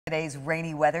Today's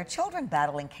rainy weather, children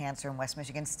battling cancer in West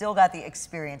Michigan still got the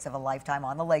experience of a lifetime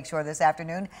on the lakeshore this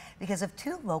afternoon because of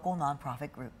two local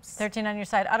nonprofit groups. 13 on your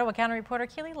side, Ottawa County reporter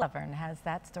Kellen Nykamp has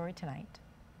that story tonight.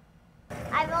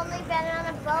 I've only been on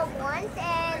a boat once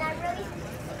and I'm really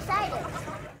excited.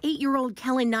 8-year-old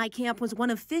Kellen Nykamp was one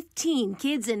of 15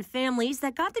 kids and families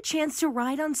that got the chance to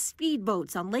ride on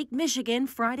speedboats on Lake Michigan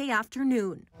Friday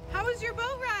afternoon. How was your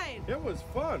boat ride? It was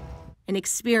fun. An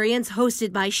experience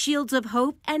hosted by Shields of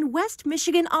Hope and West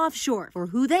Michigan Offshore for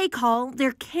who they call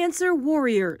their cancer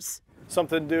warriors.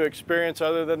 Something to experience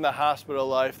other than the hospital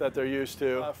life that they're used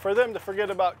to. For them to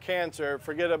forget about cancer,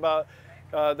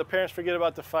 the parents forget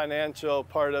about the financial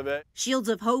part of it. Shields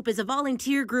of Hope is a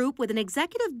volunteer group with an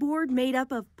executive board made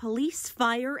up of police,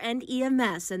 fire, and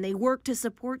EMS, and they work to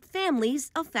support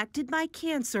families affected by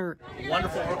cancer. A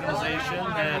wonderful organization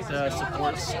that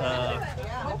supports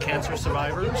cancer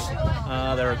survivors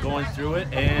that are going through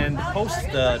it and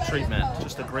post-treatment.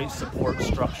 Just a great support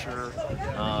structure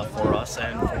for us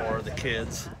and for the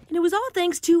kids. And it was all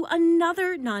thanks to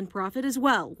another nonprofit as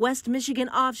well, West Michigan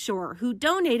Offshore, who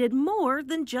donated more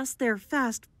than just their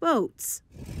fast boats.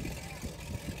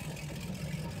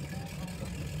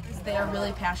 They are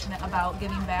really passionate about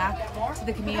giving back to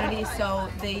the community, so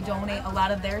they donate a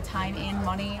lot of their time and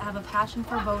money, have a passion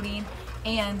for boating,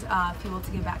 and fuel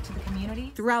to give back to the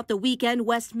community. Throughout the weekend,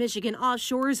 West Michigan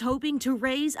Offshore is hoping to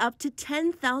raise up to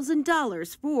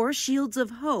 $10,000 for Shields of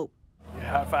Hope.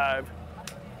 High five.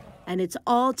 And it's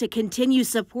all to continue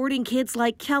supporting kids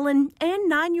like Kellen and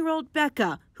 9-year-old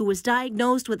Becca, who was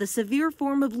diagnosed with a severe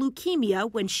form of leukemia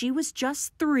when she was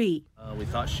just 3. We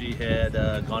thought she had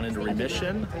gone into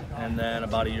remission, and then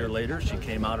about a year later she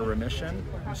came out of remission.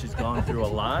 She's gone through a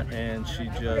lot, and she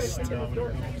just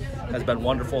has been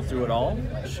wonderful through it all.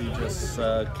 She just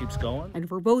keeps going. And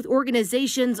for both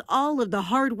organizations, all of the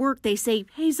hard work, they say,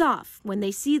 pays off when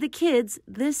they see the kids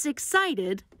this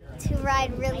excited To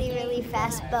ride really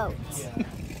fast boats.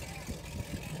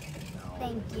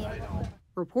 Thank you.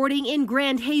 Reporting in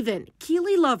Grand Haven,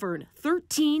 Kellen Nykamp,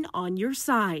 13 on your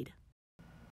side.